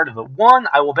single part of it. One,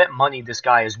 I will bet money this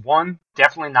guy is one,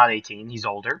 definitely not 18, he's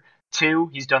older. Two,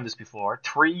 he's done this before.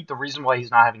 Three, the reason why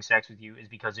he's not having sex with you is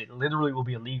because it literally will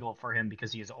be illegal for him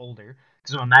because he is older.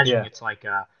 Because I'm imagining Yeah. it's like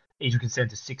age of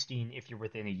consent is 16 if you're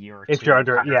within a year or If two. you're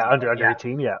under, kind of yeah, deal. under Yeah.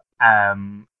 18, yeah.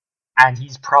 And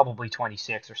he's probably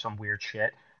 26 or some weird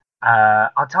shit.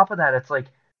 On top of that, it's like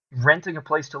renting a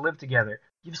place to live together.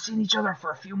 You've seen each other for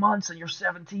a few months and you're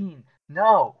 17.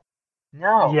 No,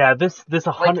 no. Yeah, this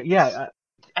 100, Like yeah,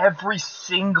 every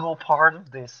single part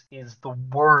of this is the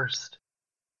worst.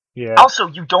 yeah. Also,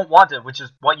 you don't want it, which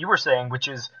is what you were saying, which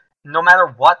is no matter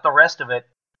what the rest of it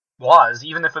was,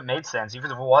 even if it made sense, even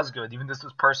if it was good, even if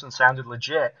this person sounded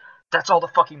legit, that's all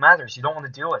that fucking matters. You don't want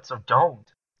to do it, so don't.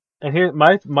 And here,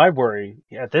 my worry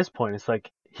at this point is like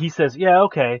he says, yeah,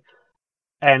 okay,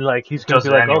 and like he's gonna Does be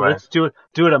it like, oh, anyway. let's do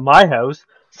it at my house.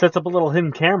 Sets up a little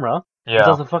hidden camera. Yeah.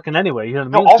 Does it fucking anyway. You know what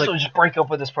I No, mean? It's also like, just break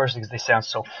up with this person because they sound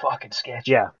so fucking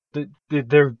sketchy. yeah,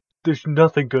 there's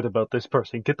nothing good about this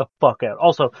person. Get the fuck out.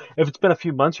 Also, if it's been a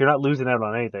few months, you're not losing out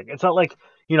on anything. It's not like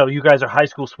you guys are high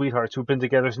school sweethearts who've been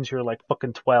together since you're like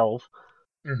fucking 12.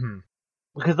 Mm-hmm.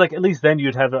 Because like at least then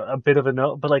you'd have a bit of a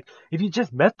note. But like if you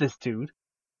just met this dude,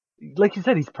 like you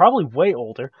said, he's probably way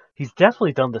older. He's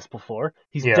definitely done this before.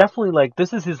 He's Yeah. definitely like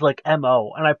this is his like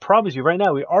MO. And I promise you right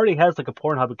now, he already has like a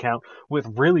Pornhub account with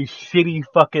really shitty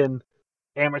fucking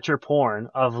amateur porn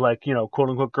of like quote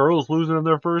unquote girls losing in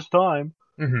their first time.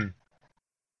 Mm-hmm.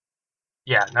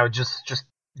 Yeah, no, just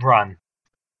run.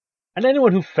 And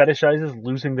anyone who fetishizes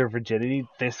losing their virginity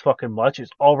this fucking much is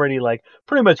already like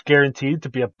pretty much guaranteed to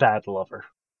be a bad lover.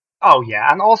 Oh yeah,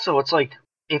 and also it's like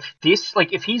if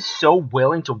he's so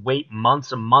willing to wait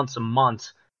months and months and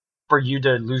months for you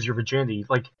to lose your virginity,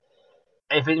 like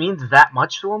if it means that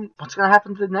much to him, what's gonna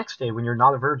happen the next day when you're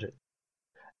not a virgin?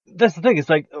 That's the thing. It's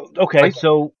like, okay, Like,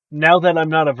 so now that I'm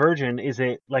not a virgin, is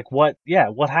it like what? Yeah,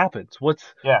 what happens?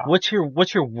 yeah, What's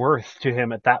your worth to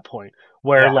him at that point?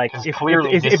 Where yeah, like 'cause if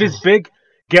clearly if, this if his is big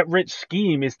get rich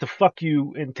scheme is to fuck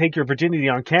you and take your virginity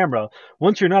on camera,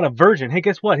 once you're not a virgin, hey,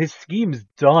 guess what? His scheme's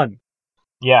done.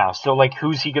 yeah. So like,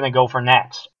 who's he gonna go for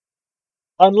next?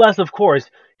 Unless, of course,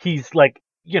 he's like,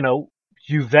 you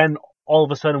then all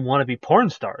of a sudden want to be porn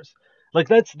stars. Like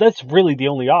that's really the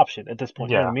only option at this point.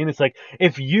 You know what I Yeah, mean? It's like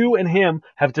if you and him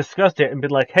have discussed it and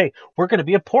been like, hey, we're gonna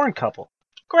be a porn couple.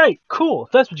 Great, cool,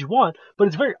 if that's what you want, but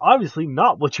it's very obviously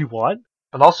not what you want.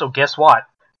 but also guess what?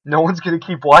 No one's gonna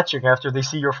keep watching after they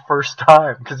see your first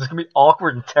time because it's gonna be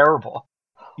awkward and terrible.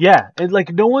 Yeah, and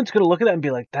like no one's gonna look at that and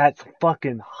be like, that's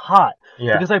fucking hot.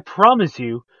 Yeah. Because I promise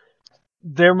you,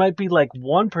 there might be like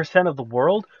 1% of the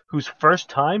world whose first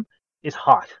time is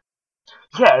hot.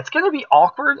 Yeah, it's gonna be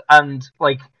awkward and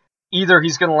like either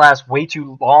he's gonna last way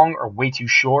too long or way too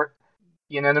short.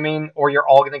 You know what I mean? Or you're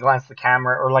all gonna glance at the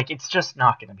camera, or like it's just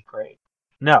not gonna be great.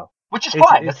 No. Which is It's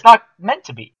fine. It's not meant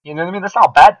to be. You know what I mean? That's not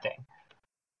a bad thing.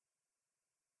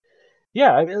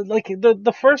 yeah, I mean, like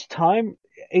the first time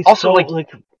is Also, so like, like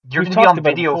you're We've going to be talked on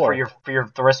about it video before.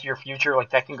 for the rest of your future.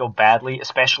 Like that can go badly,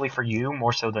 especially for you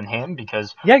more so than him,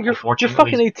 because Yeah, you're unfortunately,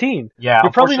 fucking 18. yeah,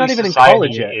 You're probably not unfortunately, even in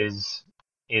college society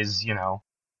yet. is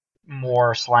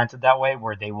more slanted that way,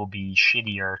 where they will be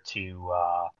shittier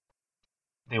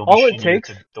All it takes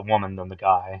to the woman than the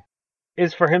guy.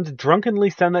 is for him to drunkenly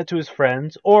send that to his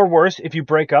friends, or worse, if you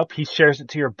break up, he shares it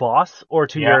to your boss or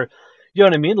to Yeah, you know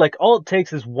what I mean? Like, all it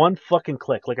takes is one fucking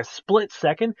click, like a split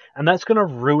second, and that's gonna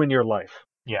ruin your life.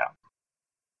 yeah,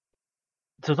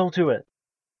 So don't do it.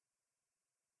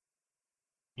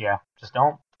 yeah. Just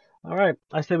don't. All right,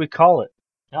 I say we call it.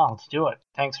 Yeah, let's do it.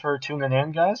 Thanks for tuning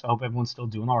in, guys. I hope everyone's still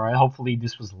doing all right. Hopefully,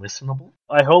 this was listenable.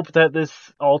 I hope that this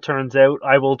all turns out.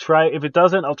 I will try. If it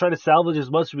doesn't, I'll try to salvage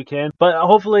as much as we can. But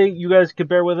hopefully, you guys can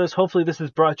bear with us. Hopefully, this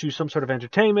has brought you some sort of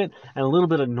entertainment and a little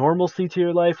bit of normalcy to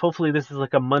your life. Hopefully, this is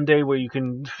like a Monday where you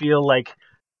can feel like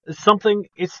something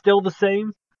is still the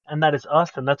same, and that is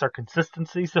us, and that's our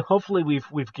consistency. So hopefully,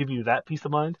 we've given you that peace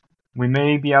of mind. We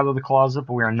may be out of the closet,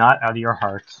 but we are not out of your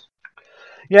hearts.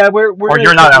 Yeah, we're Or gonna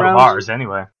you're not stick out of around. ours,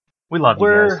 anyway. We love you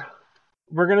guys.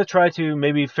 We're gonna try to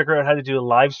maybe figure out how to do a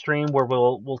live stream where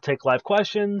we'll take live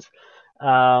questions,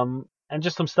 and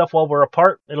just some stuff while we're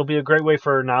apart. It'll be a great way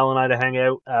for Niall and I to hang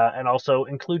out, and also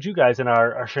include you guys in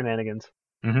our shenanigans.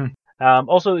 Mm-hmm.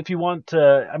 Also, if you want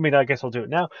to, I mean, I guess I'll do it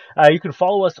now. You can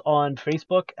follow us on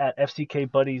Facebook at FCK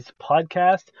Buddies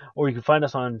Podcast, or you can find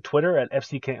us on Twitter at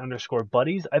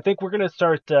FCK_Buddies. I think we're going to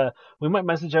start, we might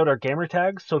message out our gamer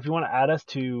tags. So if you want to add us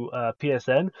to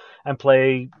PSN and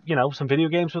play, some video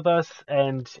games with us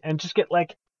and just get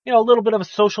like, a little bit of a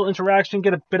social interaction,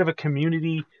 get a bit of a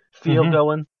community feel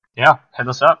going. Yeah, hit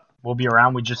us up. We'll be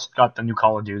around. We just got the new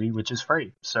Call of Duty, which is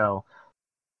free. So,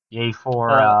 yay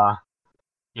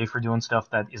for doing stuff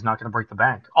that is not going to break the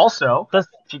bank. Also, if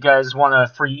you guys want a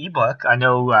free ebook, I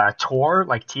know Tor,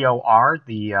 like TOR,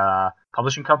 the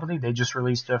publishing company, they just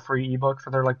released a free ebook for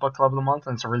their book club of the month,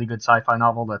 and it's a really good sci-fi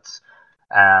novel that's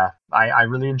I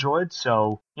really enjoyed.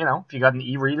 So, if you got an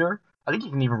e-reader, I think you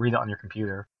can even read it on your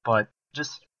computer, but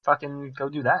just fucking go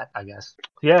do that, I guess.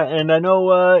 Yeah, and I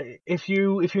know if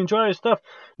you enjoy our stuff,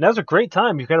 now's a great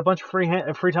time. You've got a bunch of free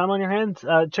time on your hands.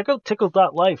 Check out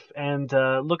Tickles.life and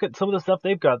look at some of the stuff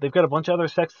they've got. They've got a bunch of other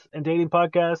sex and dating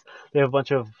podcasts. They have a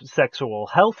bunch of sexual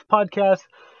health podcasts,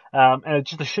 and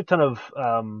just a shit ton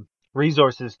of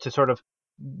resources to sort of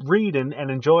read and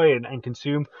enjoy and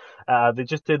consume. They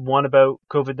just did one about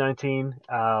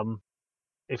COVID-19.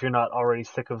 If you're not already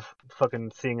sick of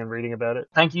fucking seeing and reading about it.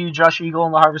 Thank you, Josh Eagle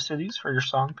and the Harvest Cities, for your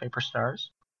song, Paper Stars.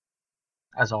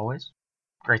 As always.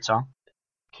 Great song.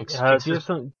 Do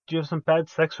you have some bad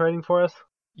sex writing for us?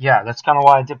 Yeah, that's kind of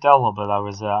why I dipped out a little bit. I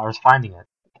was finding it.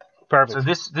 Perfect. So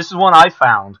this is one I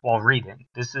found while reading.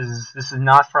 This is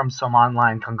not from some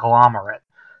online conglomerate.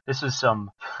 This is some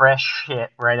fresh shit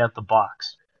right out the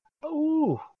box.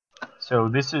 Ooh. So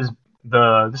this is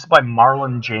by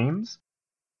Marlon James.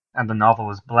 And the novel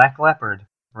is Black Leopard,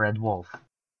 Red Wolf.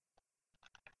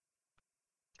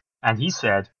 And he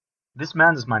said, "This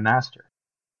man is my master."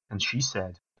 And she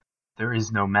said, "There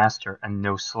is no master and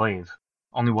no slave,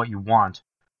 only what you want,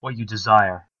 what you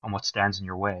desire, and what stands in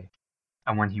your way."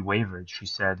 And when he wavered, she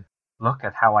said, "Look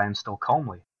at how I am still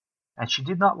comely." And she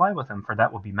did not lie with him, for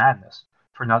that would be madness.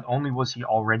 For not only was he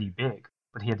already big,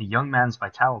 but he had a young man's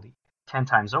vitality, 10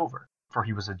 times over, for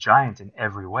he was a giant in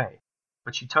every way.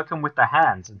 But she took him with the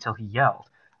hands until he yelled,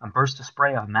 and burst a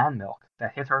spray of man milk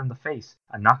that hit her in the face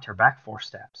and knocked her back 4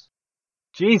 steps.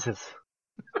 Jesus.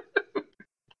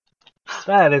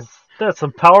 That's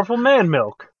some powerful man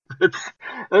milk.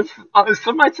 That's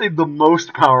some might say the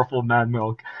most powerful man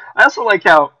milk. I also like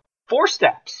how 4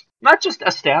 steps, not just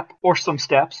a step or some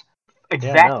steps,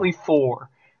 exactly 4.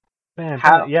 Man,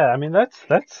 I mean that's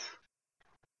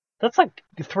like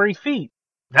 3 feet.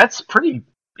 That's pretty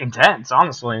intense,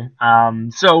 honestly.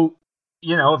 So,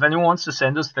 if anyone wants to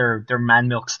send us their man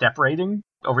milk step rating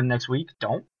over the next week,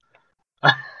 don't.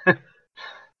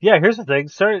 Yeah, here's the thing.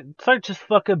 Start just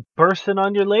fucking bursting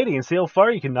on your lady and see how far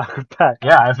you can knock her back.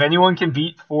 Yeah, if anyone can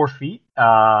beat 4 feet,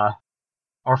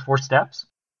 or 4 steps.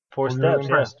 4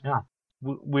 steps, yeah.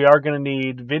 We are going to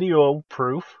need video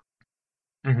proof.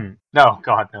 Mm-hmm. No,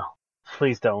 God, no.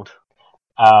 Please don't.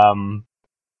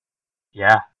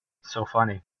 Yeah, so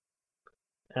funny.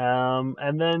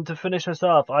 And then to finish us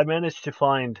off, I managed to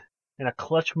find, in a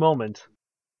clutch moment,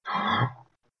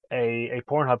 a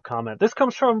Pornhub comment. This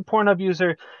comes from a Pornhub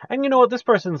user, and you know what? This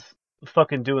person's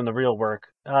fucking doing the real work.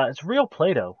 It's Real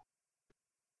Play-Doh.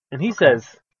 And he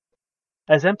says,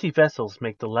 "As empty vessels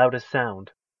make the loudest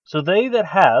sound, so they that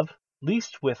have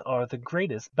least wit are the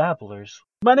greatest babblers."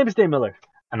 My name is Dave Miller.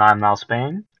 And I'm Niall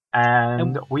Spain,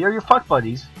 and we are your fuck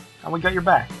buddies. And we got your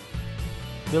back.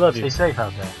 We love Stay you. safe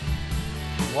out there.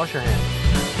 Wash your hands.